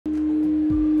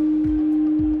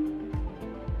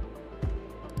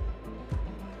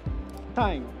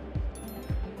time.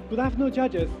 Good afternoon,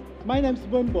 judges. My name is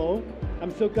Wenbo.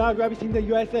 I'm so glad representing the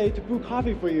USA to brew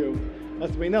coffee for you.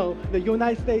 As we know, the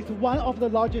United States is one of the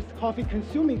largest coffee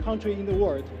consuming countries in the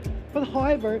world. But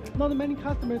however, not many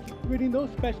customers really know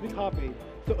specialty coffee.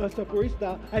 So as a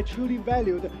barista, I truly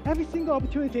valued every single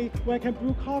opportunity where I can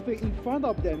brew coffee in front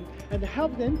of them and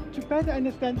help them to better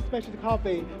understand specialty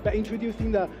coffee by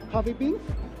introducing the coffee beans,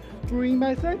 brewing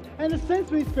method, and the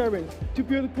sensory experience to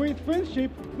build great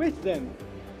friendship with them.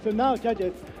 So now,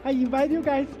 judges, I invite you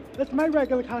guys as my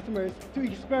regular customers to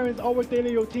experience our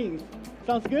daily routines.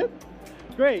 Sounds good?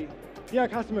 Great. Dear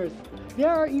customers,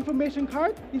 their information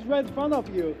card is right in front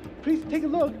of you. Please take a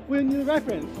look when you need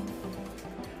reference.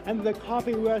 And the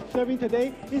coffee we are serving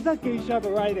today is a geisha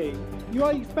variety. You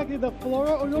are expecting the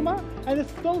floral aroma and the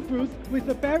stone fruits with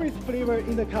the berries flavor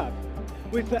in the cup.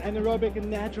 With the anaerobic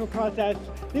natural process,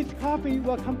 this coffee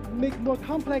will make more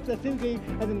complex acidity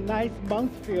and a nice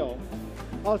mouthfeel.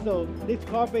 Also, this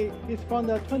coffee is from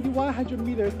the 2,100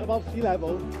 meters above sea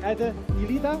level at the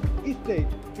Elida Estate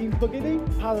in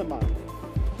Bugatti, Panama.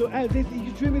 So at this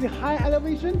extremely high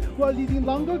elevation, we're leading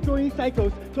longer growing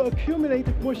cycles to accumulate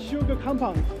more sugar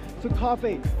compounds. So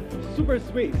coffee, super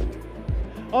sweet.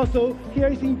 Also, here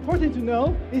is important to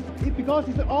know, because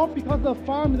it's all because of the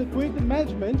farm's great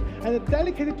management and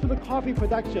dedicated to the coffee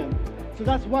production. So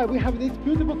that's why we have this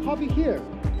beautiful coffee here.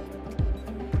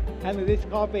 And this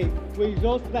coffee we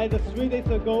roasted 3 days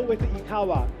ago with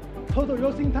Ikawa. Total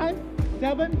roasting time,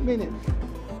 7 minutes.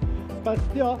 But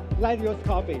still light roast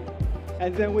coffee.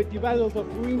 And then we developed a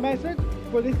brewing method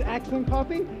for this excellent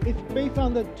coffee. It's based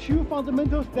on the 2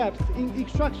 fundamental steps in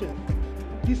extraction,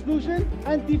 dissolution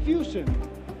and diffusion.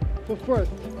 So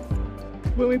first,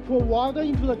 when we pour water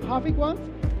into the coffee grounds,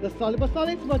 the soluble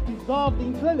solids will dissolve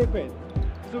into the liquid.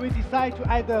 So we decide to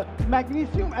add the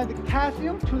magnesium and the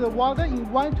calcium to the water in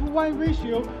 1-to-1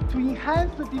 ratio to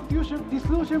enhance the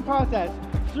dissolution process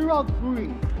throughout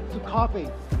brewing, so coffee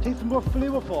tastes more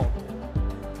flavorful.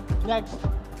 Next,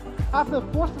 after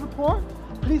the forced pour,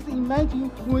 please imagine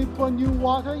when we pour new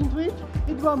water into it,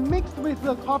 it will mix with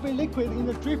the coffee liquid in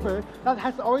the dripper that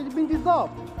has already been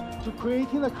dissolved to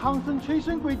creating the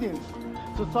concentration gradients.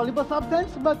 So soluble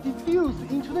substance will diffuse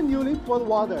into the newly poured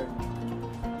water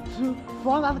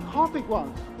from the coffee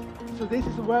grounds. So this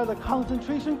is where the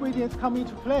concentration gradients come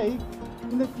into play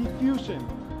in the diffusion.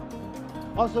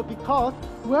 Also because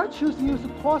we're choosing to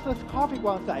use coarser coffee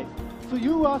ground size. So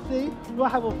you will see we'll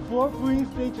have a 4 brewing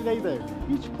stage later.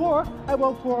 Each pour, I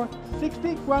will pour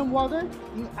 60 gram water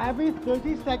in every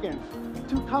 30 seconds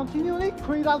to continually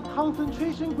create out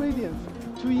concentration gradients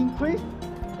to increase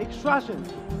extraction.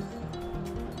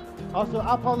 Also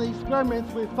upon the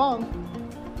experiments we found,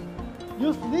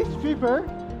 use this dripper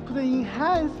to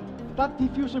enhance that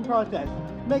diffusion process,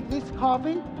 make this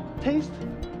coffee taste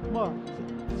more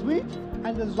sweet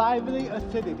and lively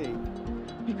acidity.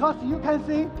 Because you can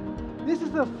see, this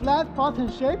is a flat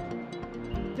bottom shape.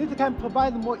 This can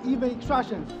provide more even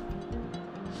extractions.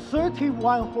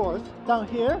 31 holes down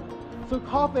here, so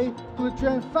coffee will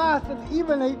drain fast and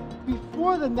evenly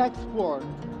before the next pour.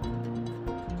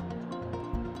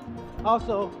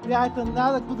 Also, there is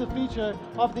another good feature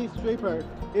of this dripper.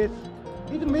 It's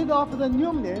made of the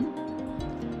aluminum.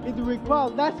 It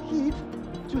requires less heat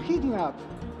to heating up.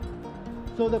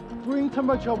 So the brewing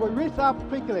temperature will raise up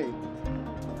quickly.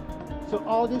 So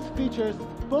all these features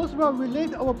both will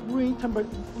relate our brewing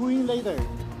later.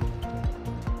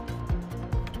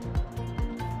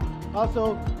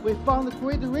 Also, we found a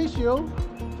great ratio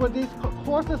for this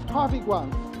coarsest coffee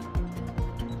grounds,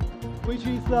 which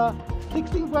is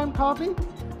 16 gram coffee,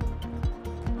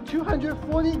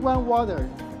 240 gram water.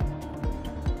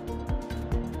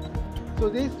 So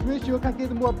this ratio can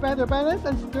get more better balance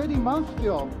and sturdy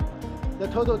mouthfeel. The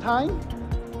total time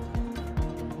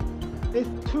is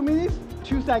 2 minutes,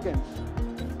 2 seconds.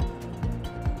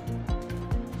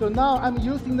 So now I'm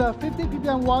using the 50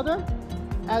 ppm water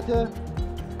at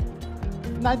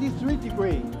 93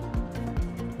 degrees.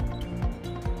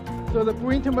 So the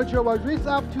brewing temperature will raise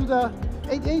up to the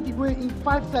 88 degrees in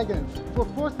 5 seconds. For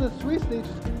first the 3 stages,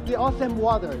 they all same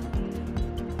water.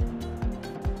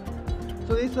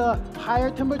 So it's a higher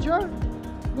temperature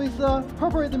with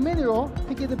appropriate mineral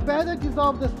to get better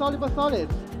dissolve the soluble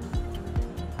solids.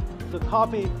 The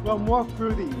coffee will more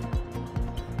fruity.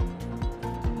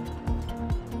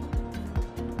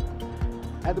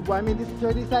 At 1 minute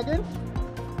 30 seconds,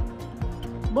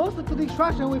 most of the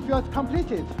extraction we feel is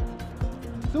completed.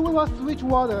 So we will switch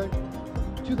water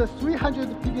to the 300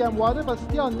 ppm water, but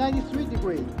still 93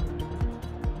 degrees.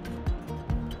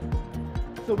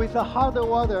 So with the hotter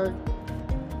water,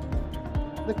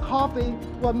 the coffee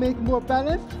will make more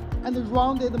balanced and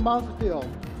rounded mouthfeel.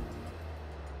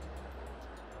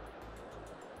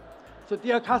 So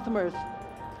dear customers,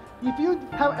 if you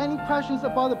have any questions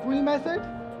about the brewing method,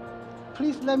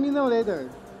 please let me know later.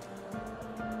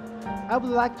 I would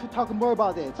like to talk more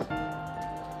about it.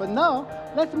 But now,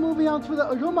 let's move on to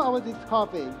the aroma of this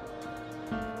coffee.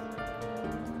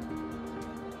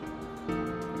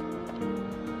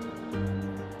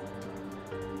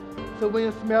 So when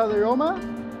you smell the aroma,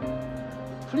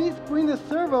 please bring the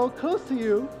servo close to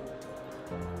you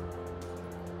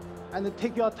and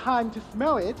take your time to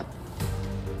smell it.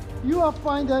 You will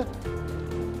find the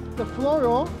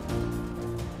floral,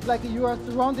 like you are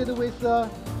surrounded with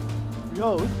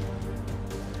rose.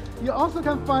 You also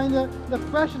can find the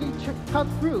freshly cut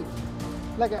fruits,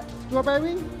 like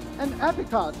strawberry and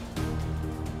apricot.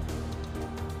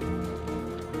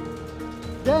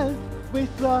 Then,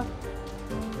 with the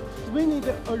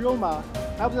sweetened aroma,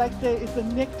 I would like to say it's the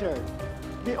nectar.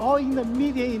 They're all in the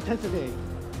medium intensity.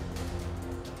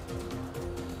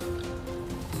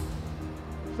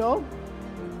 So,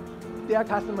 dear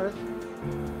customers,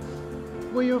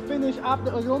 when you finish up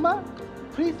the aroma,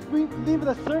 please leave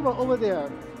the servo over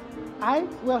there. I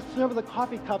will serve the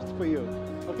coffee cups for you,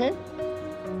 okay?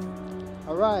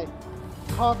 All right,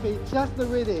 coffee just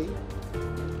ready.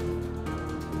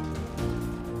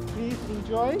 Please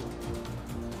enjoy.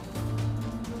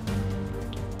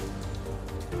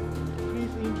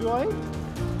 Please enjoy.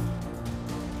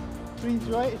 Please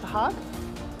enjoy, it's hot.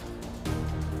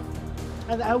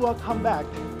 And I will come back.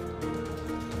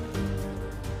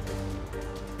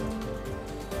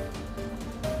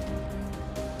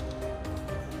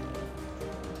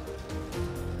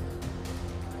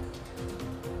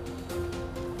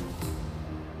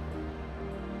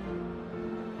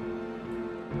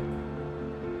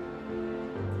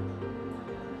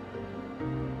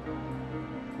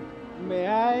 May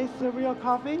I serve your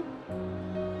coffee?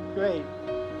 Great.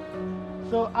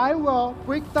 So I will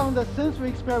break down the sensory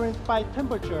experience by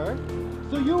temperature,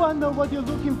 so you will know what you're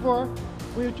looking for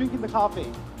when you're drinking the coffee.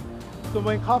 So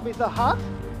when coffee is hot,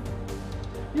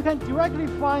 you can directly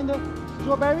find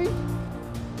strawberry,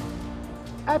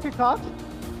 apricot,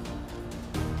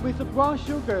 with the brown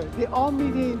sugar, they all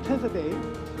medium intensity,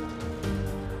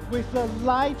 with a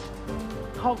light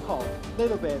cocoa,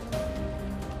 little bit.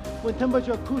 When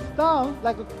temperature cools down,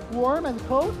 like warm and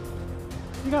cold,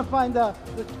 you can find the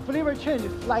flavor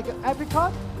changes like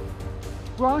apricot,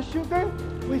 brown sugar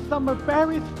with some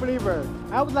berries flavor.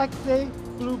 I would like to say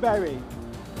blueberry.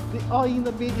 They all in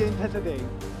the medium intensity.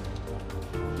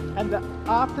 And the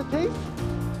aftertaste.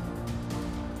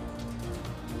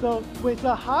 So with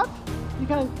the hot, you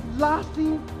can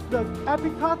lasting the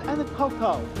apricot and the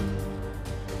cocoa.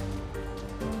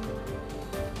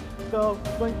 So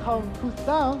when it cools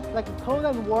down, like cold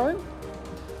and warm,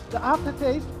 the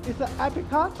aftertaste is the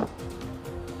apricot,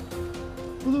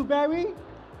 blueberry,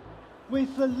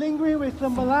 with the lingering with the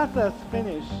molasses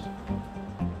finish.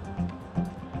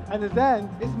 And then,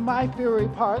 it's my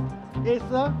favorite part, is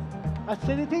the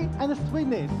acidity and the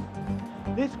sweetness.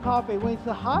 This coffee, when it's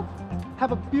hot,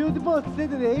 have a beautiful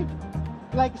acidity,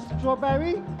 like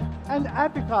strawberry and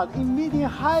apricot in medium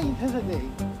high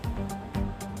intensity.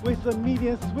 With the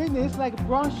medium sweetness, like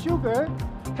brown sugar,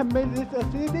 can make this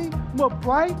acidity more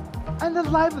bright and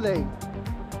lively.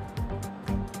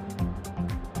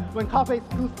 When coffee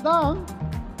cools down,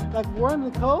 like warm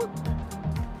and cold,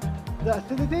 the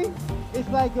acidity is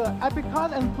like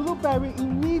apricot and blueberry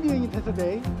in medium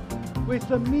intensity, with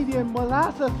the medium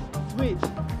molasses sweet,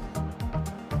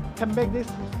 can make this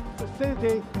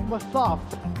acidity more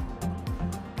soft.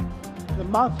 The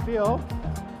mouthfeel,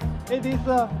 it is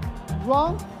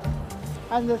warm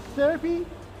and syrupy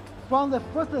from the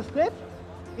first sip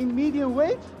in medium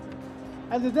weight,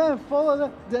 and then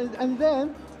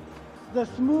the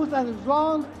smooth and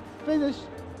round finish,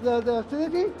 the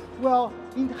acidity will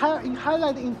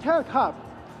highlight the entire cup,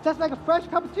 just like a fresh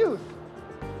cup of juice.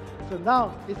 So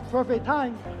now it's perfect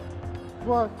time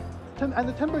and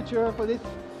the temperature for this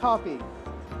coffee.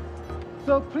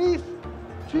 So please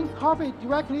drink coffee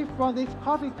directly from this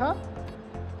coffee cup.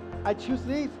 I choose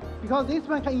this because this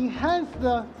one can enhance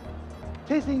the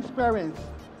tasting experience.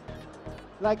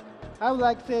 Like, I would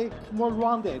like to say, more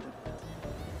rounded.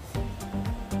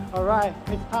 All right,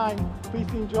 it's time. Please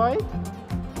enjoy.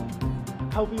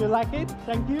 Hope you like it.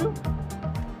 Thank you.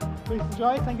 Please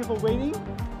enjoy. Thank you for waiting.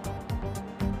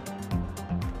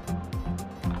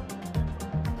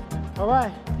 All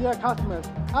right, dear customers,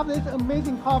 after this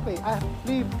amazing coffee, I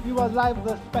believe you will like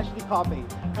the specialty coffee,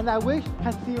 and I wish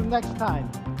I can see you next time.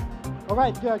 All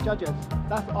right, dear judges,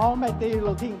 that's all my daily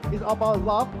routine is about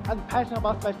love and passion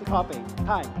about specialty coffee.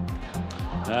 Time.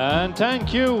 And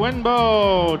thank you,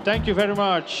 Wenbo. Thank you very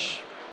much.